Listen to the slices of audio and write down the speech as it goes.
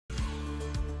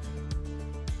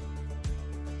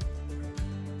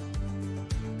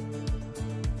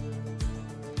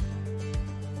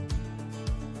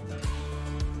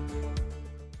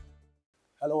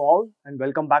Hello all and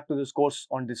welcome back to this course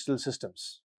on digital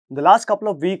systems. In the last couple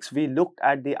of weeks, we looked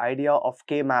at the idea of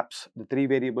K-maps, the 3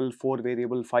 variable, 4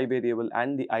 variable, 5 variable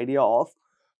and the idea of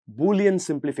Boolean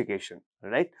simplification,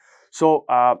 right? So,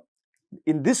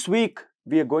 in this week,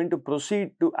 we are going to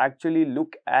proceed to actually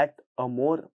look at a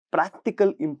more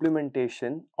practical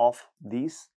implementation of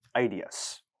these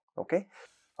ideas, okay?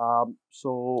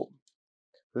 So,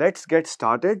 let's get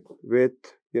started with,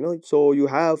 so you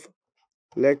have,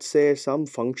 let's say, some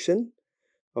function,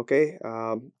 okay,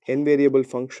 n variable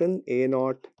function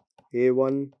a0,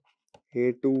 a1,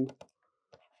 a2,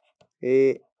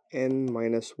 a n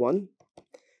minus 1,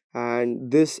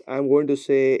 and this I'm going to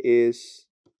say is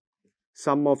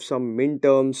sum of some min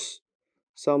terms,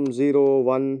 some 0,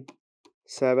 1,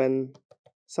 7,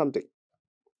 something,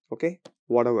 okay,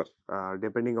 whatever,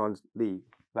 depending on the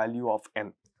value of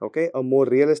n. Okay, a more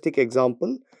realistic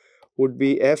example would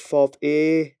be f of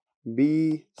a,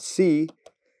 b, c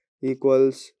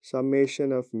equals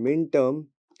summation of min term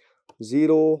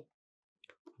 0,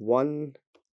 1,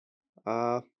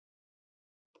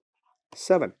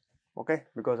 7. Okay,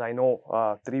 because I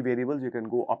know 3 variables, you can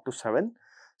go up to 7.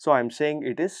 So I'm saying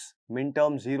it is min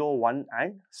term 0, 1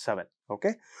 and 7.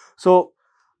 Okay, so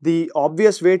the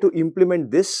obvious way to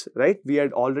implement this, right, we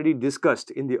had already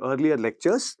discussed in the earlier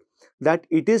lectures that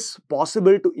it is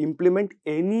possible to implement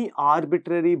any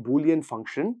arbitrary Boolean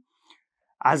function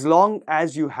as long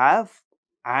as you have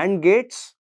AND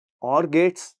gates, OR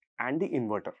gates and the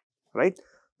inverter, right?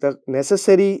 The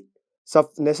necessary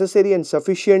and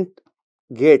sufficient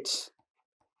gates,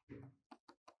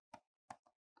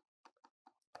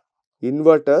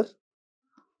 inverter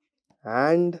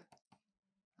and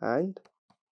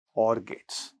OR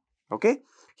gates. Okay,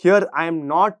 here I am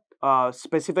not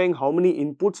specifying how many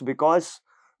inputs because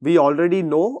we already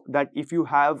know that if you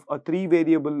have a 3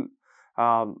 variable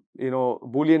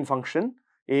Boolean function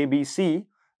a, b, c,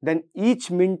 then each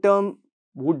minterm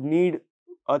would need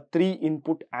a 3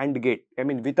 input AND gate, I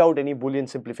mean without any Boolean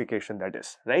simplification, that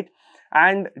is, right?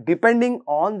 And depending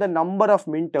on the number of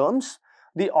minterms,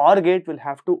 the OR gate will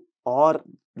have to OR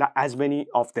as many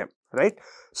of them, right?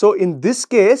 So in this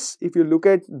case, if you look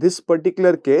at this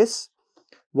particular case,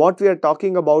 what we are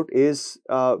talking about is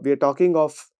we are talking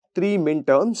of 3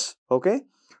 minterms, okay?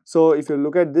 So if you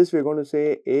look at this, we are going to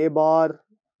say a bar,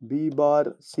 b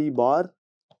bar, c bar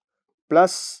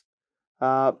plus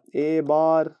a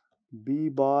bar, b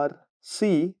bar,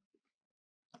 c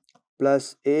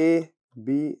plus a,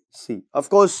 b, c. Of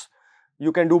course,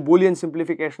 you can do Boolean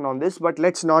simplification on this, but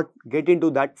let's not get into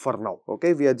that for now,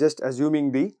 okay? We are just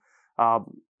assuming the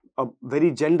a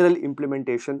very general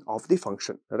implementation of the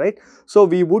function, right? So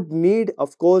we would need,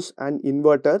 of course, an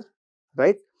inverter,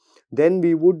 right? Then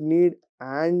we would need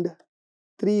AND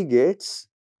 3 gates,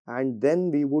 and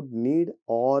then we would need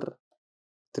OR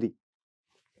 3,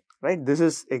 right? This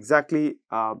is exactly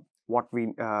what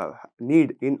we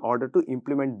need in order to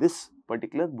implement this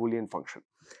particular Boolean function,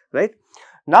 right?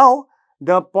 Now,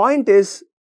 the point is,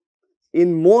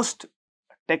 in most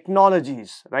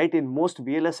technologies, right, in most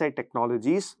VLSI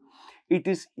technologies, it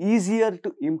is easier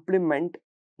to implement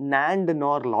NAND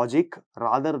NOR logic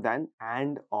rather than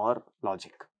AND OR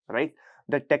logic, right?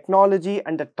 The technology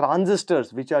and the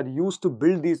transistors which are used to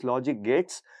build these logic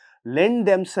gates lend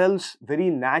themselves very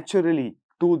naturally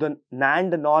to the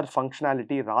NAND NOR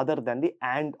functionality rather than the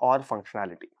AND OR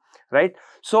functionality, right?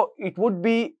 So it would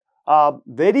be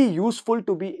very useful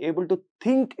to be able to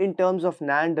think in terms of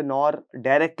NAND NOR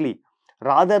directly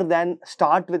rather than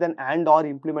start with an AND OR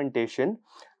implementation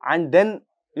and then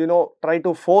try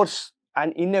to force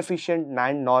an inefficient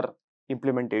NAND NOR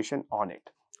implementation on it.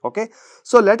 Okay,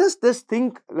 so let us just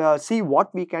think, see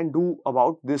what we can do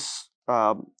about this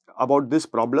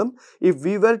problem if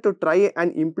we were to try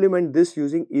and implement this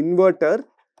using inverter,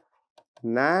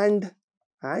 NAND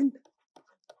and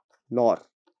NOR.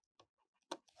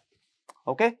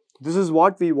 Okay, this is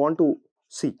what we want to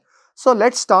see. So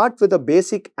let's start with a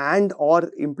basic AND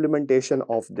OR implementation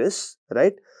of this,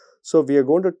 right? So we are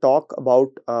going to talk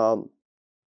about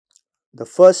the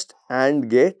first AND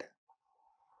gate,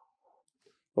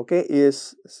 okay,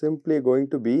 is simply going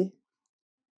to be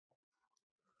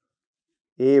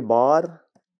A bar,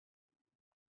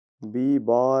 B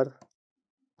bar,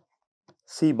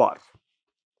 C bar,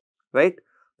 right?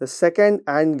 The second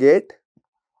AND gate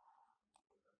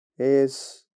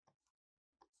is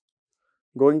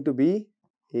going to be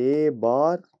A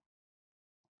bar,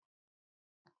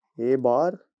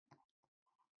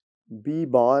 B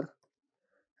bar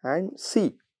and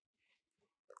C,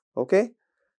 okay?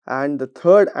 And the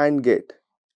third AND gate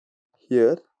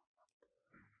here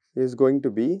is going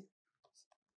to be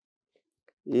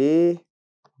A,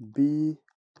 B,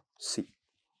 C,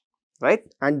 right?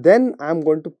 And then I am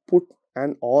going to put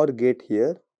an OR gate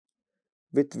here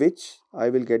with which I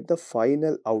will get the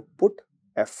final output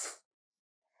F.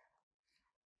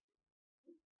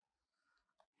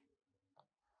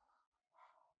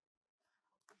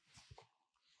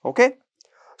 Okay.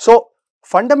 So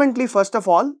fundamentally, first of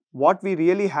all, what we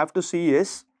really have to see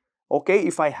is, okay,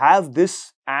 if I have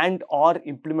this AND OR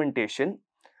implementation,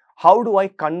 how do I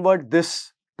convert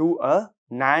this to a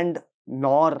NAND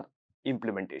NOR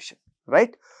implementation,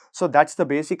 right? So that's the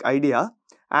basic idea,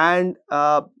 and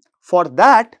for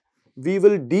that we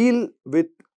will deal with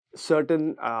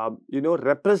certain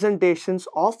representations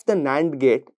of the NAND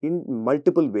gate in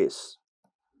multiple ways.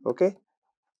 Okay,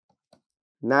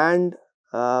 NAND.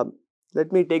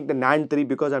 Let me take the NAND 3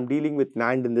 because I'm dealing with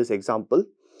NAND in this example.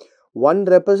 One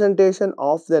representation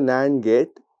of the NAND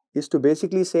gate is to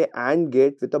basically say AND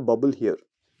gate with a bubble here,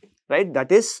 right?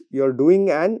 That is, you're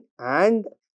doing an AND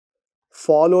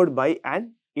followed by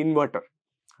an inverter,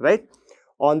 right?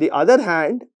 On the other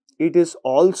hand, it is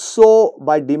also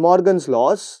by De Morgan's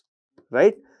laws,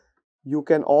 right? You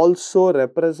can also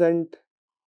represent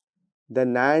the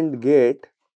NAND gate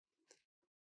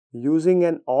using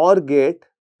an OR gate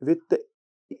with the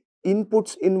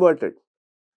inputs inverted,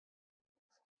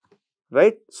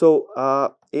 right? So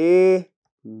A,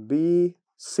 B,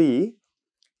 C,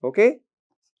 okay?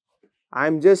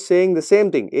 I'm just saying the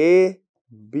same thing, A,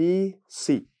 B,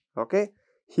 C, okay?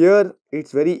 Here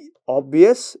it's very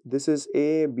obvious, this is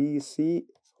A, B, C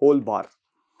whole bar.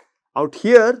 Out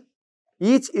here,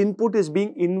 each input is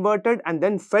being inverted and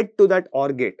then fed to that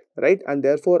OR gate, right? And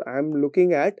therefore, I am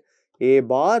looking at A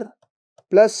bar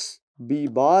plus B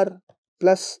bar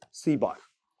plus C bar.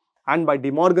 And by De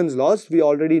Morgan's laws, we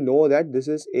already know that this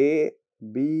is A,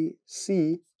 B,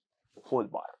 C whole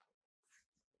bar,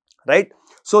 right?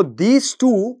 So these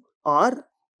two are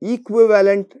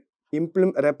equivalent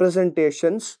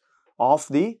representations of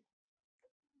the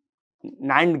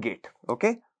NAND gate,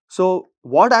 okay? So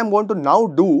what I am going to now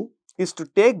do is to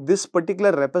take this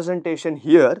particular representation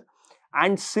here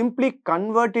and simply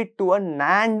convert it to a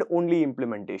NAND only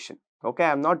implementation, okay?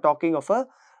 I am not talking of a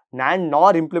NAND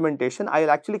NOR implementation, I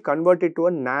will actually convert it to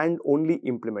a NAND only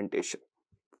implementation.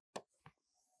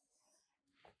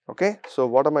 Okay, so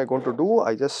what am I going to do?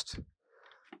 I just,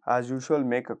 as usual,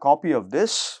 make a copy of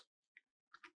this,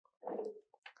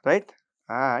 right?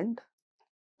 And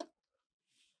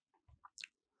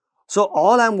so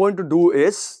all I am going to do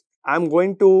is, I am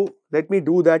going to, let me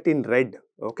do that in red,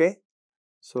 okay?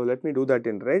 So let me do that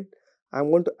in red. I am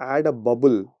going to add a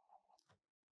bubble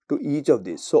to each of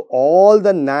these. So all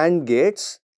the NAND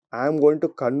gates, I am going to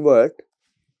convert,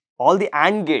 all the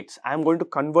AND gates, I am going to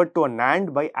convert to a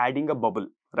NAND by adding a bubble,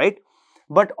 right?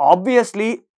 But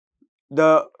obviously,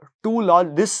 the two law,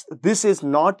 this is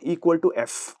not equal to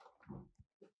F,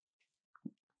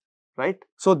 right?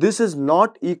 So this is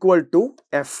not equal to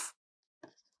F,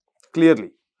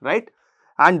 clearly, right?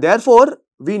 And therefore,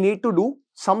 we need to do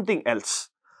something else.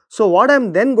 So what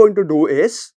I'm then going to do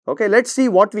is, okay, let's see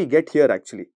what we get here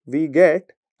actually. We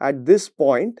get, at this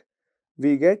point,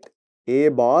 we get A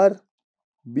bar,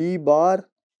 B bar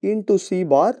into C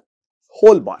bar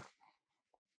whole bar,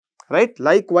 right?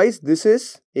 Likewise, this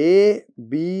is A,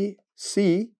 B,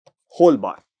 C whole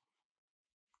bar,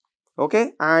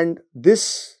 okay? And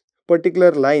this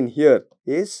particular line here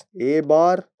is A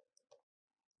bar,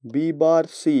 B bar,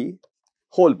 C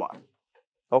whole bar,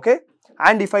 okay?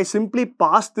 And if I simply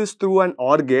pass this through an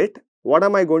OR gate, what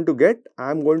am I going to get? I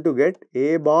am going to get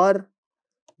A bar,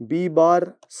 B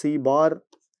bar, C bar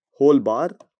whole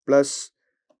bar plus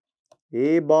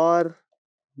A bar,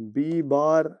 B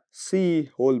bar, C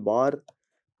whole bar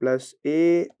plus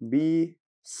A, B,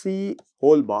 C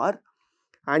whole bar.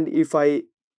 And if I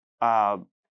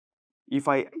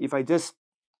just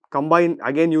combine,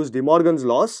 again use De Morgan's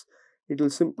laws, it will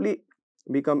simply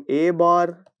become A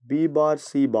bar, B bar,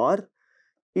 C bar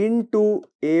into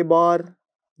A bar,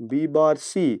 B bar,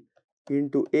 C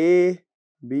into A,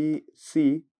 B,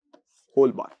 C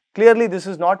whole bar. Clearly, this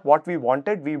is not what we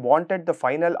wanted. We wanted the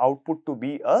final output to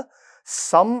be a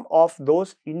sum of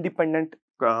those independent,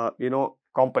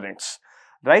 components,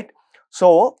 right?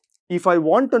 So, if I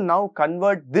want to now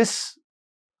convert this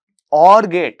OR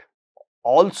gate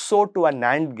also to a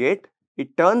NAND gate,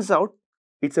 it turns out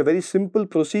it's a very simple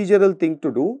procedural thing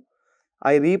to do.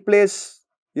 I replace,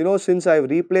 since I've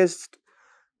replaced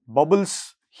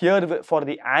bubbles here for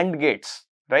the AND gates,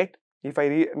 right? If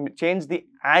I change the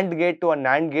AND gate to a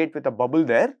NAND gate with a bubble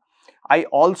there, I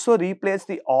also replace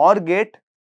the OR gate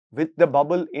with the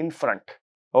bubble in front,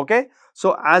 okay?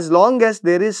 So as long as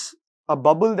there is a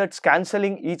bubble that's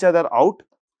cancelling each other out,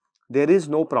 there is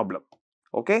no problem,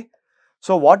 Okay.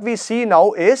 So what we see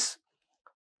now is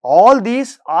all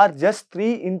these are just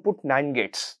 3 input NAND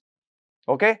gates.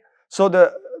 Okay. So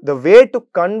the way to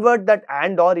convert that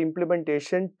AND OR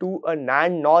implementation to a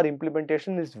NAND NOR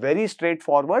implementation is very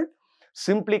straightforward.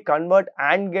 Simply convert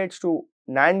AND gates to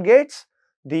NAND gates,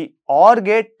 the OR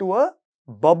gate to a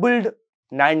bubbled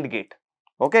NAND gate.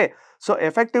 Okay. So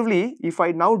effectively, if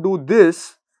I now do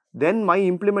this, then my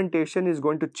implementation is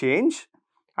going to change,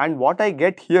 and what I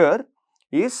get here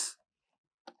is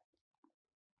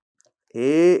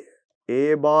A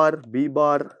bar, B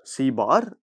bar, C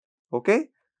bar, okay,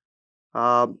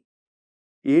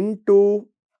 into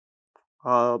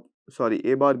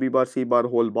A bar, B bar, C bar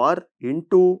whole bar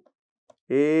into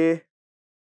A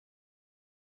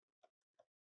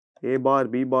bar,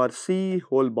 B bar, C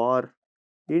whole bar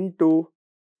into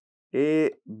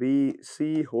A, B,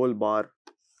 C whole bar,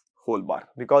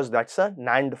 because that's a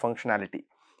NAND functionality.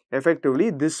 Effectively,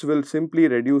 this will simply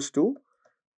reduce to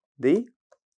the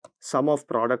sum of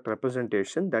product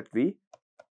representation that we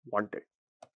wanted.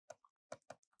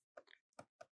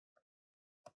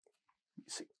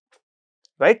 See,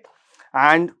 right?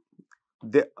 And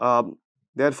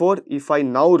therefore, if I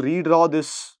now redraw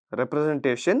this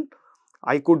representation,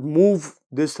 I could move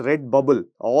this red bubble,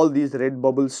 all these red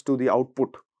bubbles to the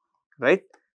output, right?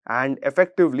 And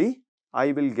effectively,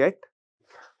 I will get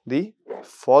the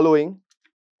following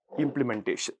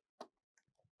implementation.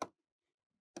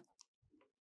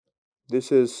 This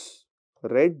is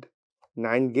red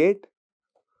NAND gate.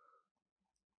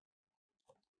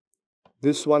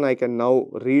 This one I can now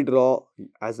redraw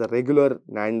as a regular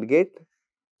NAND gate.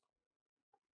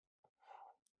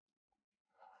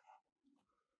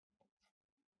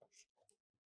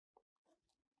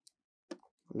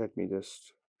 Let me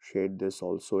just shade this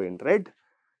also in red,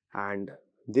 and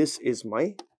this is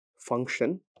my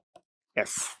function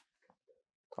f.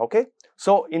 Okay.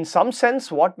 So in some sense,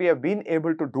 what we have been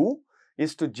able to do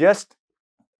is to just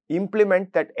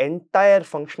implement that entire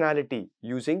functionality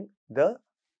using the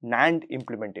NAND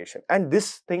implementation, and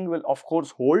this thing will of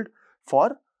course hold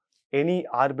for any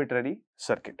arbitrary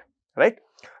circuit, right?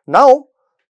 Now,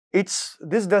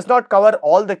 this does not cover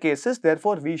all the cases,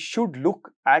 therefore we should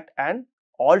look at an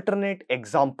alternate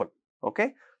example.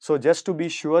 Okay. So just to be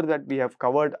sure that we have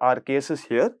covered our cases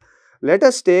here, let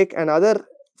us take another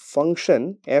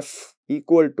function f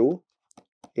equal to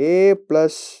a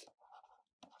plus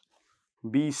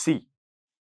bc.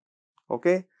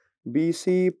 Okay,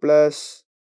 bc plus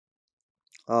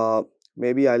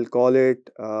maybe I'll call it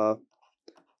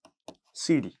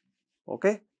cd.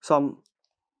 Okay, some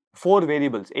 4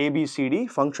 variables a, b, c, d,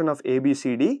 function of a, b,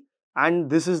 c, d, and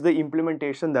this is the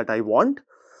implementation that I want.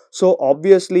 So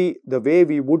obviously the way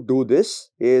we would do this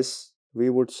is we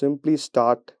would simply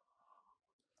start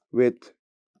with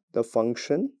the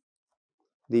function,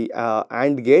 the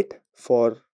AND gate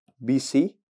for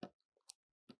BC,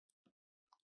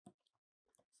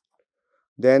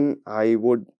 then I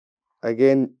would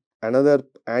again another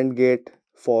AND gate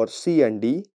for C and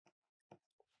D,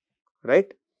 right?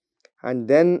 And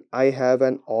then I have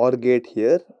an OR gate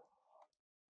here,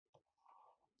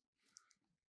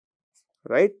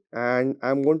 right? And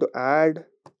I'm going to add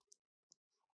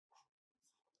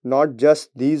not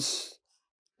just these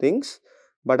things,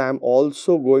 but I'm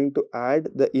also going to add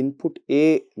the input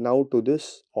A now to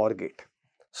this OR gate.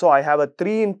 So I have a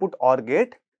 3 input OR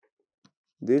gate.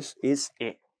 This is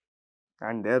A,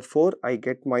 and therefore I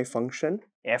get my function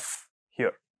f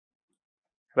here,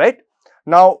 right?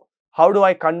 Now, how do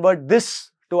I convert this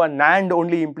to a NAND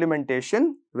only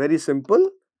implementation? Very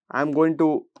simple. I'm going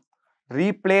to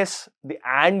replace the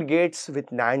AND gates with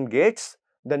NAND gates,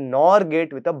 the NOR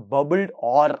gate with a bubbled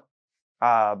OR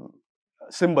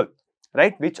symbol,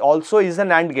 right, which also is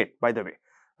an AND gate, by the way,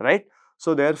 right?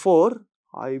 So therefore,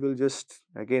 I will just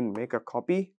again make a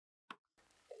copy.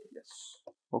 Yes.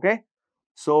 Okay.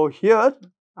 So here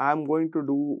I am going to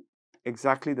do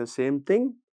exactly the same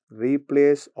thing,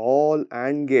 replace all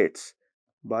AND gates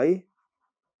by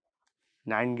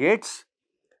NAND gates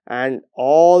and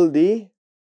all the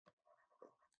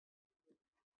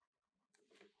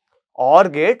OR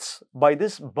gates by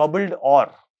this bubbled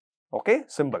OR, okay,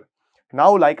 symbol.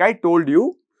 Now, like I told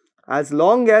you, as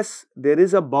long as there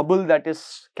is a bubble that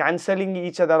is cancelling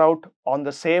each other out on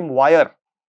the same wire,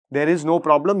 there is no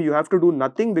problem. You have to do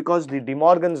nothing because the De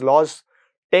Morgan's laws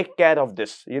take care of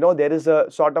this. You know, there is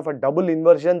a sort of a double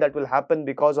inversion that will happen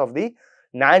because of the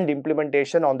NAND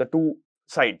implementation on the 2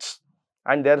 sides,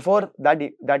 and therefore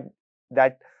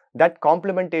that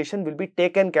complementation will be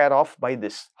taken care of by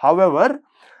this. However,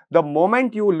 the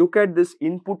moment you look at this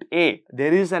input A,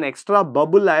 there is an extra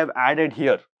bubble I have added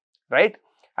here, right?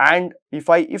 And if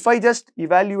I just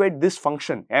evaluate this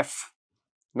function f,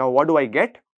 now what do I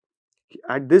get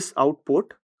at this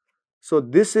output? So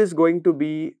this is going to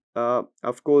be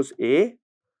of course A,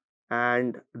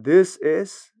 and this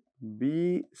is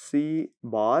B, C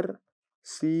bar,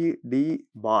 C, D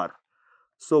bar.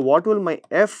 So what will my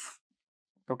f,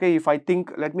 okay, if I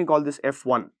think, let me call this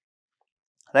f1,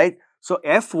 right? So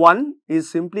f1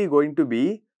 is simply going to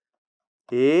be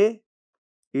A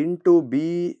into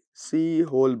B, C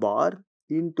whole bar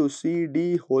into C,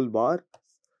 D whole bar,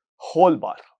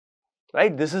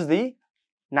 right? This is the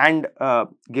NAND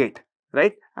gate,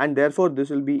 right? And therefore this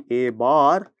will be A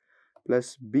bar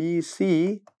plus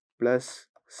BC plus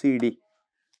CD,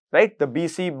 right? The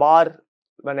BC bar,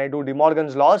 when I do De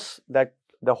Morgan's laws, that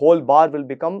the whole bar will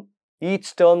become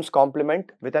each term's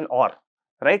complement with an OR,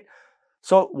 right?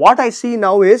 So what I see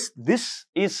now is this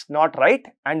is not right,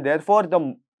 and therefore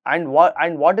the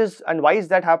why is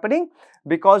that happening?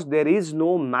 Because there is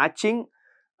no matching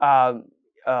uh,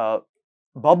 uh,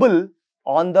 bubble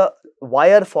on the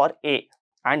wire for A,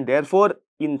 and therefore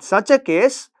in such a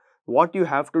case what you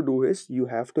have to do is you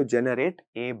have to generate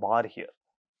A bar here.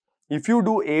 If you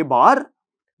do A bar,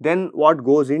 then what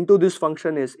goes into this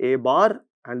function is A bar,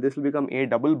 and this will become A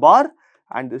double bar,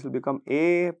 and this will become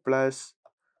A plus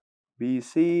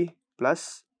BC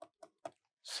plus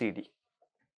CD.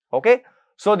 Okay.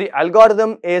 So the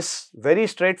algorithm is very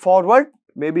straightforward.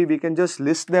 Maybe we can just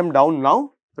list them down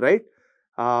now, right?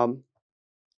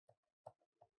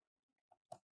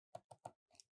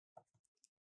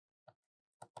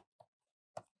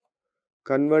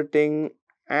 Converting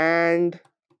AND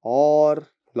OR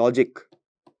logic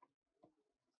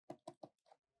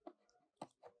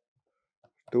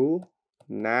to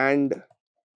NAND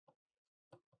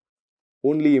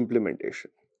only implementation.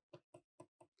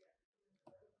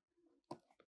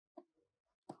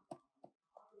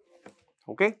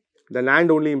 Okay, the NAND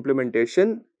only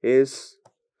implementation is,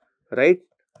 right,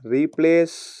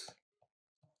 replace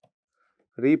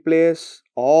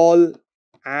all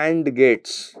AND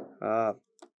gates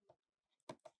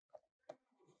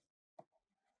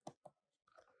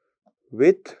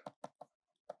with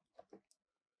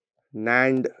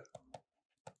NAND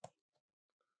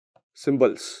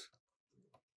symbols.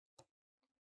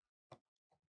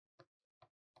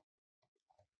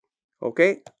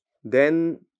 Okay,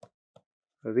 then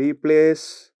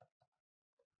replace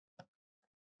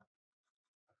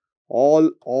all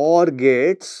OR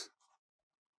gates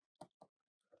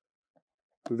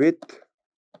with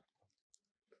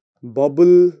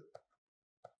bubble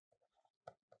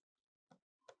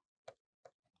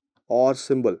OR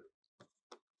symbol.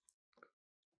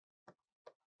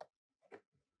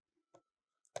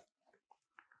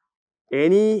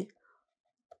 Any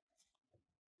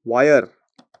wire,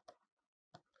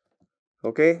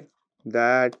 okay,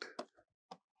 that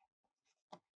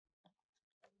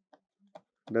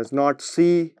does not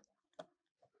see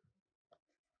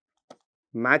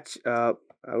match, I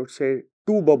would say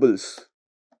two bubbles,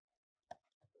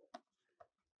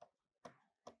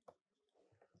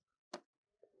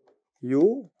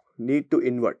 you need to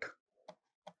invert.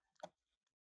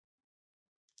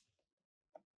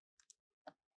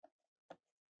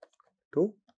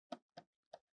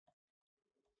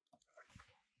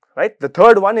 Right. The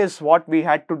third one is what we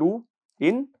had to do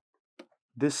in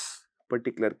this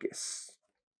particular case,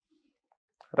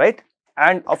 right?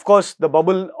 And of course, the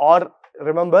bubble OR,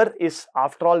 remember, is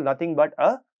after all nothing but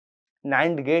a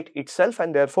NAND gate itself,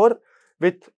 and therefore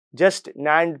with just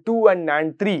NAND 2 and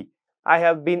NAND 3, I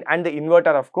have been, and the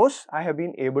inverter of course, I have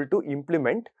been able to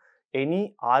implement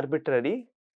any arbitrary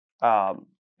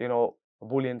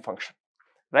Boolean function,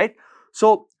 right?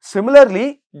 So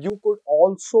similarly, you could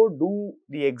also do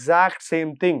the exact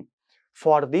same thing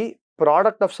for the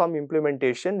product of sum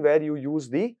implementation, where you use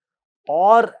the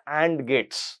OR AND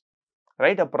gates,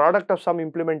 right? A product of sum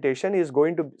implementation is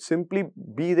going to simply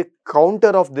be the counter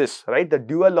of this, right? The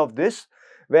dual of this,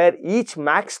 where each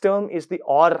max term is the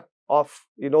OR of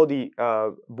the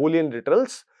Boolean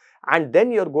literals, and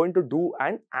then you're going to do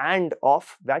an AND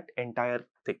of that entire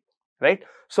thing, right?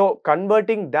 So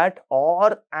converting that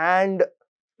OR AND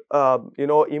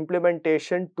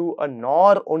implementation to a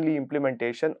NOR only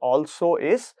implementation also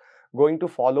is going to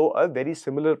follow a very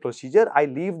similar procedure. I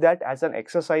leave that as an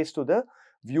exercise to the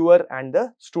viewer and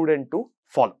the student to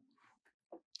follow.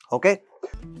 Okay.